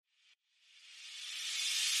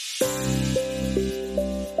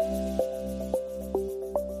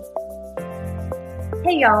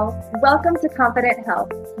Hey y'all, welcome to Confident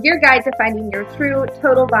Health, your guide to finding your true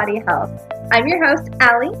total body health. I'm your host,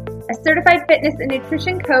 Allie, a certified fitness and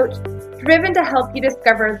nutrition coach driven to help you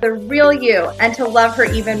discover the real you and to love her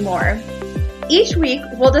even more. Each week,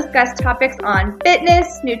 we'll discuss topics on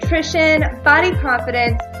fitness, nutrition, body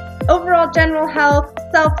confidence, overall general health,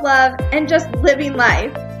 self-love, and just living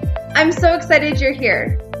life. I'm so excited you're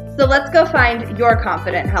here. So let's go find your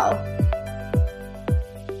confident health.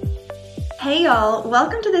 Hey y'all,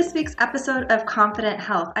 welcome to this week's episode of Confident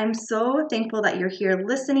Health. I'm so thankful that you're here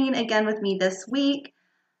listening again with me this week.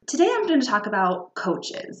 Today I'm going to talk about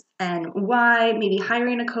coaches and why maybe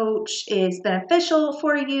hiring a coach is beneficial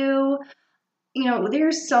for you. You know,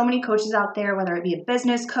 there's so many coaches out there, whether it be a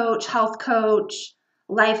business coach, health coach,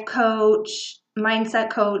 life coach, mindset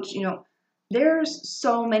coach, there's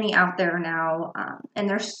so many out there now, and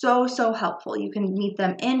they're so helpful. You can meet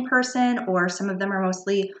them in person, or some of them are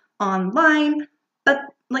mostly online. But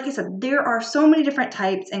like I said, there are so many different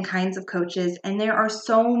types and kinds of coaches, and there are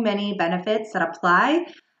so many benefits that apply.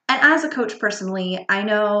 And as a coach personally, I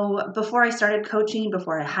know before I started coaching,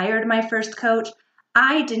 before I hired my first coach,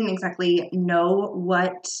 I didn't exactly know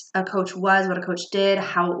what a coach was, what a coach did,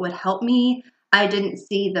 how it would help me. I didn't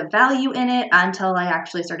see the value in it until I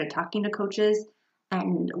actually started talking to coaches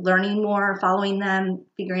and learning more, following them,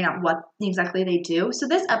 figuring out what exactly they do. So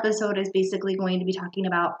this episode is basically going to be talking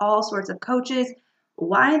about all sorts of coaches,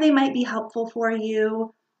 why they might be helpful for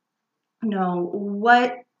you,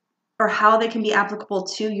 what or how they can be applicable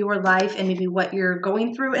to your life and maybe what you're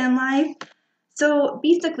going through in life. So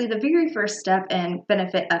basically, the very first step and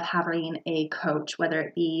benefit of having a coach, whether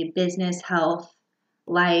it be business, health,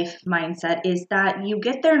 life, mindset, is that you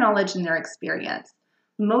get their knowledge and their experience.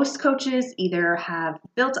 Most coaches either have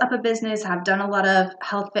built up a business, have done a lot of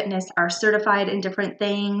health fitness, are certified in different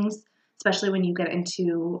things, especially when you get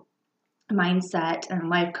into mindset and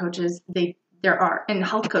life coaches. There are, and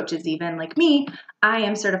health coaches even, like me, I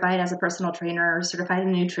am certified as a personal trainer, certified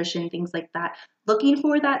in nutrition, things like that. Looking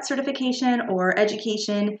for that certification or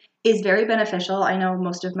education is very beneficial. I know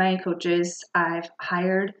most of my coaches I've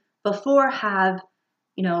hired before have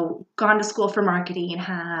gone to school for marketing,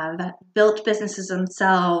 have built businesses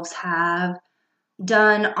themselves, have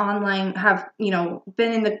done online, have,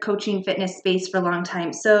 been in the coaching fitness space for a long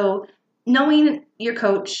time. So knowing your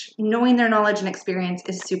coach, knowing their knowledge and experience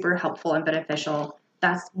is super helpful and beneficial.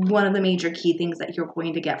 That's one of the major key things that you're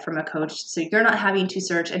going to get from a coach. So you're not having to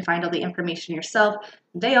search and find all the information yourself.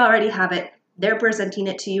 They already have it. They're presenting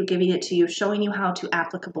it to you, giving it to you, showing you how to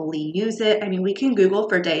applicably use it. I mean, we can Google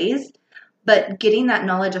for days, but getting that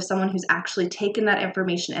knowledge of someone who's actually taken that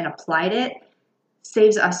information and applied it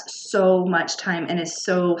saves us so much time and is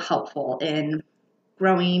so helpful in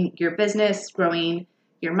growing your business, growing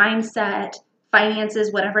your mindset,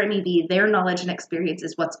 finances, whatever it may be. Their knowledge and experience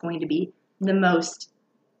is what's going to be the most,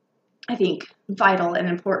 I think, vital and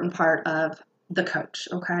important part of the coach,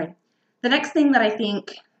 okay? The next thing that I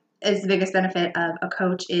think is the biggest benefit of a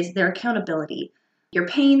coach is their accountability. You're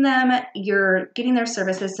paying them, you're getting their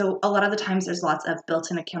services, so a lot of the times there's lots of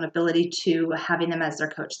built-in accountability to having them as their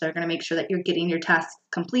coach. They're going to make sure that you're getting your tasks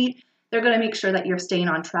complete. They're going to make sure that you're staying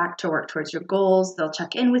on track to work towards your goals. They'll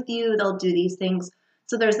check in with you. They'll do these things.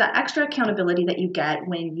 So there's that extra accountability that you get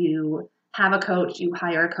when you have a coach, you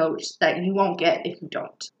hire a coach, that you won't get if you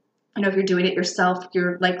don't. If you're doing it yourself,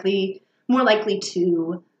 you're more likely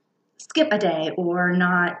to skip a day or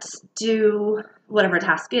not do whatever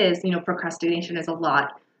task is. Procrastination is a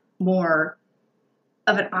lot more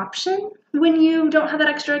of an option when you don't have that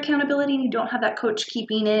extra accountability and you don't have that coach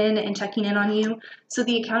keeping in and checking in on you. So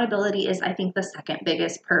the accountability is, I think, the second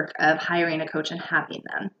biggest perk of hiring a coach and having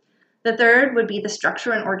them. The third would be the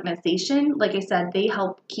structure and organization. Like I said, they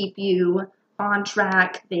help keep you on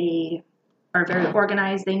track. They are very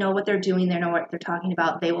organized. They know what they're doing. They know what they're talking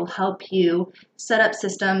about. They will help you set up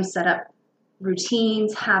systems, set up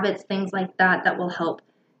routines, habits, things like that will help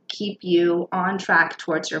keep you on track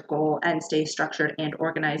towards your goal and stay structured and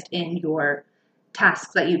organized in your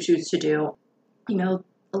tasks that you choose to do.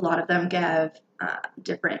 A lot of them give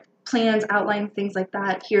different plans, outline things like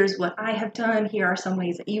that. Here's what I have done. Here are some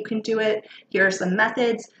ways that you can do it. Here are some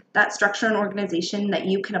methods. That structure and organization that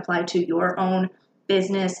you can apply to your own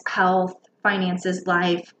business, health, finances,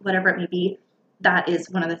 life, whatever it may be. That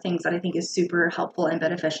is one of the things that I think is super helpful and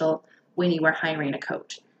beneficial when you are hiring a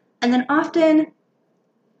coach. And then often,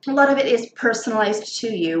 a lot of it is personalized to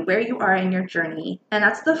you, where you are in your journey. And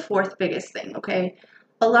that's the fourth biggest thing, okay?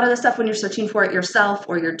 A lot of the stuff when you're searching for it yourself,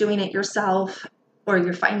 or you're doing it yourself, or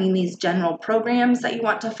you're finding these general programs that you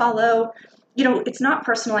want to follow, it's not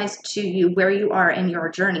personalized to you where you are in your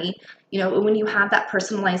journey. When you have that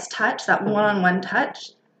personalized touch, that one-on-one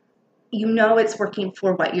touch, it's working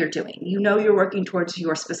for what you're doing. You're working towards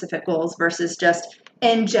your specific goals versus just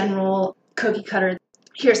in general cookie cutter.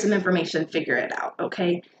 Here's some information, figure it out.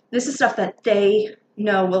 Okay. This is stuff that they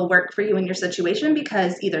know will work for you in your situation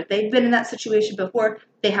because either they've been in that situation before,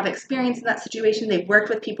 they have experience in that situation, they've worked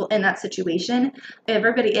with people in that situation.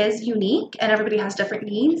 Everybody is unique and everybody has different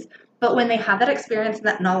needs. But when they have that experience and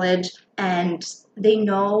that knowledge and they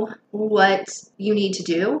know what you need to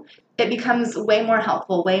do, it becomes way more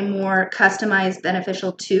helpful, way more customized,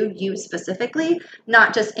 beneficial to you specifically,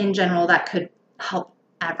 not just in general that could help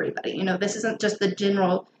everybody. This isn't just the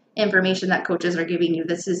general information that coaches are giving you.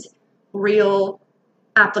 This is real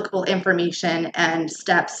applicable information and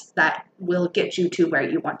steps that will get you to where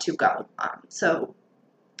you want to go. So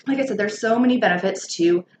like I said, there's so many benefits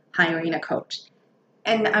to hiring a coach.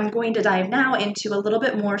 And I'm going to dive now into a little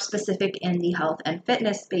bit more specific in the health and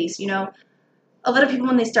fitness space. A lot of people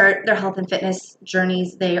when they start their health and fitness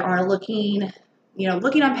journeys, they are looking on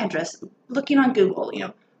Pinterest, looking on Google,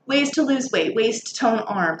 ways to lose weight, ways to tone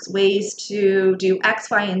arms, ways to do X,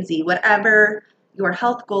 Y, and Z, whatever your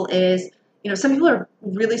health goal is. Some people are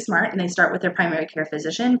really smart and they start with their primary care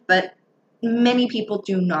physician, but many people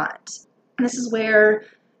do not. And this is where,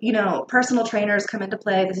 personal trainers come into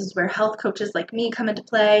play. This is where health coaches like me come into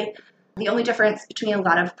play. The only difference between a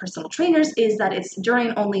lot of personal trainers is that it's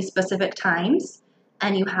during only specific times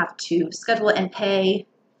and you have to schedule and pay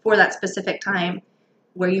for that specific time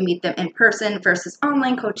where you meet them in person versus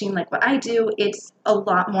online coaching like what I do. It's a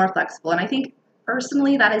lot more flexible. And I think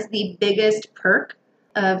personally that is the biggest perk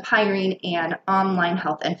of hiring an online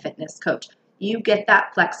health and fitness coach. You get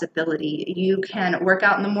that flexibility. You can work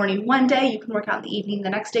out in the morning one day, you can work out in the evening the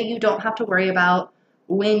next day. You don't have to worry about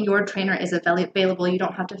when your trainer is available. You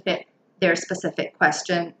don't have to fit their specific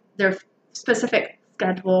their specific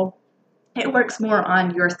schedule. It works more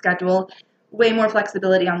on your schedule, way more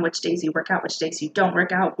flexibility on which days you work out, which days you don't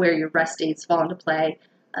work out, where your rest days fall into play.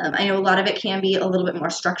 I know a lot of it can be a little bit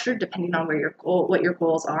more structured depending on what your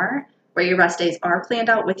goals are, where your rest days are planned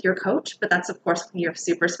out with your coach, but that's of course when you're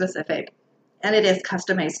super specific and it is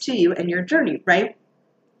customized to you and your journey, right?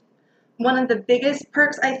 One of the biggest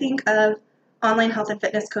perks I think of online health and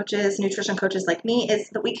fitness coaches, nutrition coaches like me, is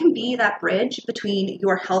that we can be that bridge between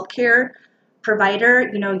your healthcare provider,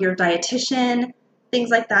 your dietitian,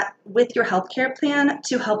 things like that, with your healthcare plan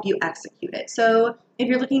to help you execute it. So if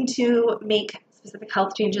you're looking to make specific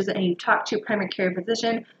health changes and you've talked to a primary care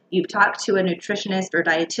physician, you've talked to a nutritionist or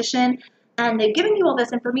dietitian, and they've given you all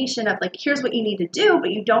this information of like, here's what you need to do,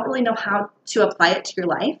 but you don't really know how to apply it to your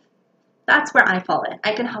life, that's where I fall in.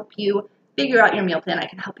 I can help you figure out your meal plan. I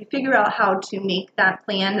can help you figure out how to make that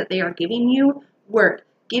plan that they are giving you work,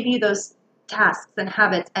 give you those tasks and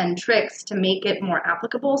habits and tricks to make it more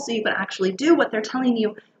applicable so you can actually do what they're telling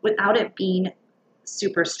you without it being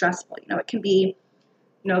super stressful. It can be,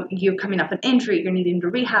 you coming off an injury, you're needing to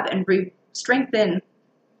rehab and strengthen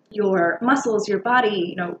your muscles, your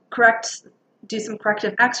body, do some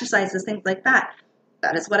corrective exercises, things like that.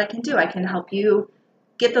 That is what I can do. I can help you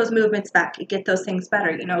get those movements back, get those things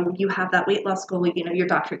better. You have that weight loss goal, your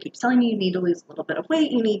doctor keeps telling you need to lose a little bit of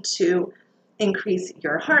weight, you need to increase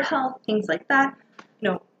your heart health, things like that.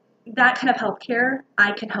 That kind of healthcare,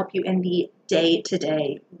 I can help you in the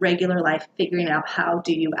day-to-day regular life, figuring out how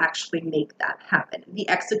do you actually make that happen. The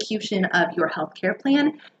execution of your healthcare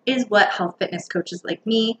plan is what health fitness coaches like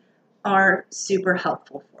me are super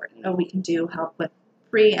helpful for. We can do help with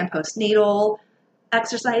pre and postnatal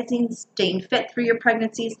exercising, staying fit through your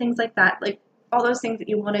pregnancies, things like that. Like all those things that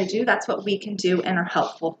you want to do, that's what we can do and are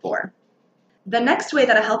helpful for. The next way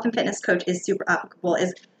that a health and fitness coach is super applicable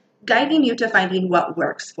is guiding you to finding what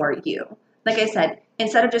works for you. Like I said,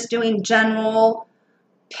 instead of just doing general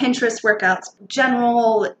Pinterest workouts,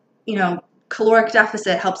 general, caloric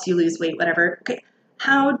deficit helps you lose weight, whatever. Okay,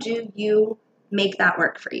 how do you make that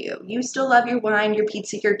work for you? You still love your wine, your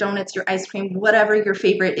pizza, your donuts, your ice cream, whatever your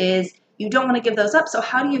favorite is. You don't want to give those up. So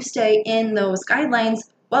how do you stay in those guidelines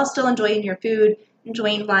while still enjoying your food,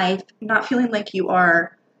 enjoying life, not feeling like you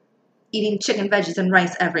are eating chicken, veggies, and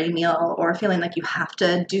rice every meal, or feeling like you have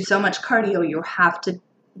to do so much cardio, you have to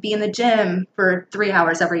be in the gym for 3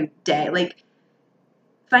 hours every day. Like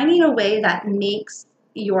finding a way that makes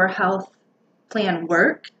your health plan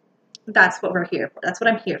work, that's what we're here for. That's what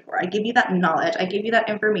I'm here for. I give you that knowledge. I give you that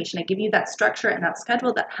information. I give you that structure and that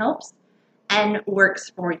schedule that helps and works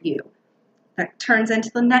for you. That turns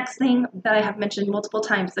into the next thing that I have mentioned multiple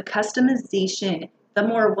times, the customization, the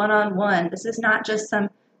more one-on-one. This is not just some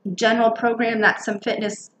general program that some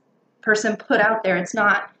fitness person put out there. It's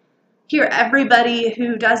not, hear everybody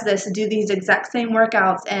who does this do these exact same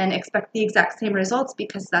workouts and expect the exact same results,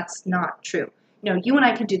 because that's not true. You and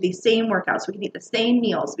I can do the same workouts, we can eat the same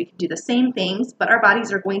meals, we can do the same things, but our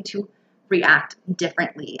bodies are going to react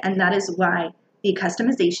differently. And that is why the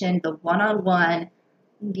customization, the one-on-one,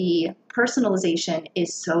 the personalization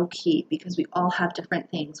is so key, because we all have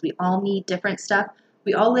different things. We all need different stuff.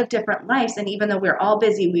 We all live different lives. And even though we're all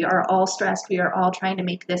busy, we are all stressed, we are all trying to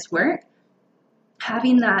make this work,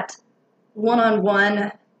 having that one-on-one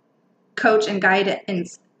coach and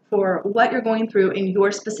guidance for what you're going through in your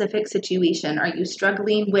specific situation. Are you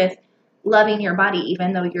struggling with loving your body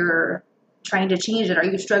even though you're trying to change it? Are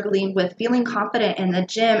you struggling with feeling confident in the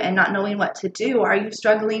gym and not knowing what to do? Are you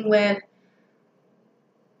struggling with,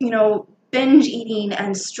 binge eating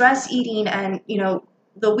and stress eating, and,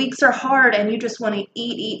 the weeks are hard and you just want to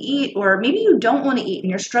eat, or maybe you don't want to eat and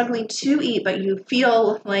you're struggling to eat, but you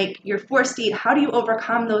feel like you're forced to eat. How do you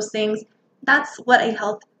overcome those things? That's what a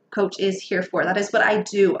health coach is here for. That is what I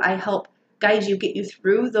do. I help guide you, get you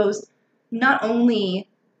through those, not only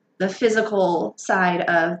the physical side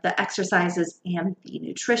of the exercises and the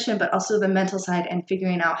nutrition, but also the mental side and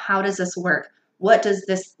figuring out, how does this work? What does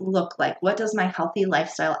this look like? What does my healthy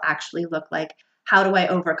lifestyle actually look like? How do I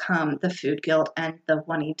overcome the food guilt and the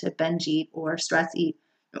wanting to binge eat or stress eat?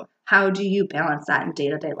 How do you balance that in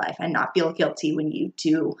day-to-day life and not feel guilty when you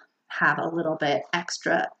do have a little bit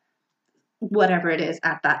extra, whatever it is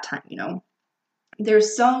at that time?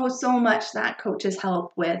 There's so much that coaches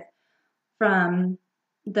help with, from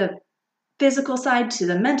the physical side to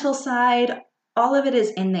the mental side. All of it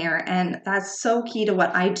is in there, and that's so key to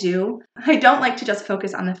what I do. I don't like to just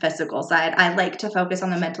focus on the physical side. I like to focus on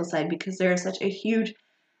the mental side, because there is such a huge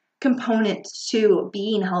component to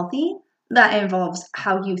being healthy that involves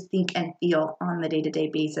how you think and feel on the day-to-day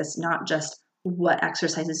basis, not just what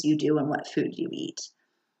exercises you do and what food you eat.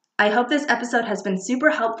 I hope this episode has been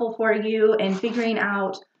super helpful for you in figuring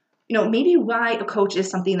out, maybe why a coach is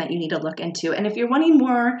something that you need to look into. And if you're wanting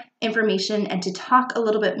more information and to talk a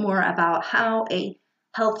little bit more about how a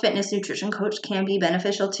health, fitness, nutrition coach can be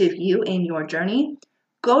beneficial to you in your journey,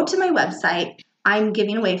 go to my website. I'm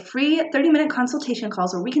giving away free 30-minute consultation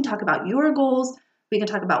calls where we can talk about your goals. We can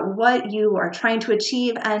talk about what you are trying to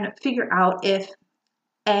achieve and figure out if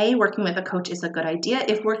working with a coach is a good idea,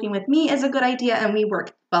 if working with me is a good idea, and we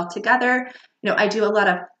work well together. I do a lot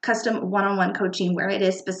of custom one-on-one coaching where it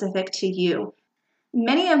is specific to you.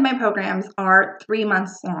 Many of my programs are 3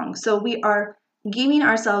 months long, so we are giving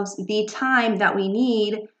ourselves the time that we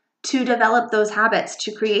need to develop those habits,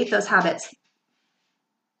 to create those habits.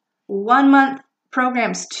 1-month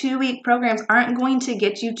programs, 2-week programs aren't going to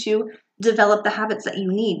get you to develop the habits that you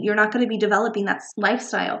need. You're not going to be developing that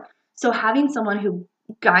lifestyle. So having someone who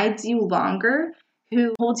guides you longer,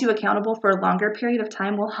 who holds you accountable for a longer period of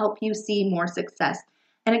time, will help you see more success.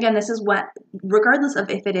 And again, this is what, regardless of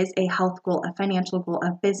if it is a health goal, a financial goal,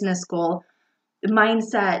 a business goal,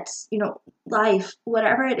 mindset, life,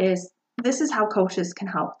 whatever it is, this is how coaches can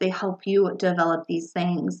help. They help you develop these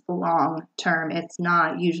things long term. It's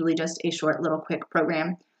not usually just a short little quick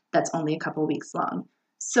program that's only a couple weeks long.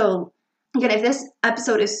 So again, if this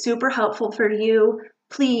episode is super helpful for you,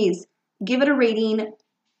 please give it a rating.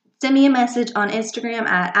 Send me a message on Instagram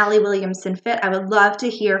at Allie Williamson Fit. I would love to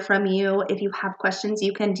hear from you. If you have questions,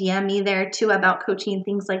 you can DM me there too about coaching,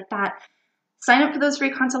 things like that. Sign up for those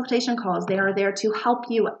free consultation calls. They are there to help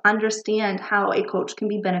you understand how a coach can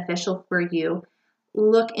be beneficial for you.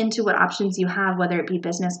 Look into what options you have, whether it be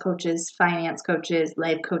business coaches, finance coaches,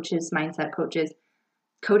 life coaches, mindset coaches.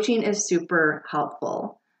 Coaching is super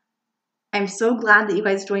helpful. I'm so glad that you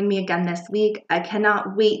guys joined me again this week. I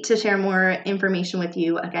cannot wait to share more information with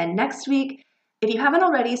you again next week. If you haven't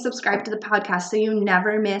already, subscribe to the podcast so you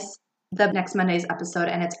never miss the next Monday's episode,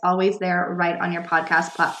 and it's always there right on your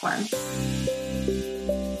podcast platform.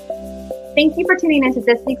 Thank you for tuning into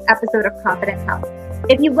this week's episode of Confident Health.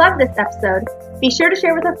 If you love this episode, be sure to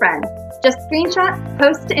share with a friend. Just screenshot,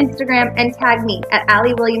 post to Instagram, and tag me at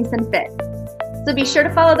Allie Williamson Fit. So be sure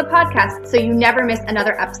to follow the podcast so you never miss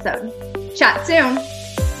another episode. Chat soon.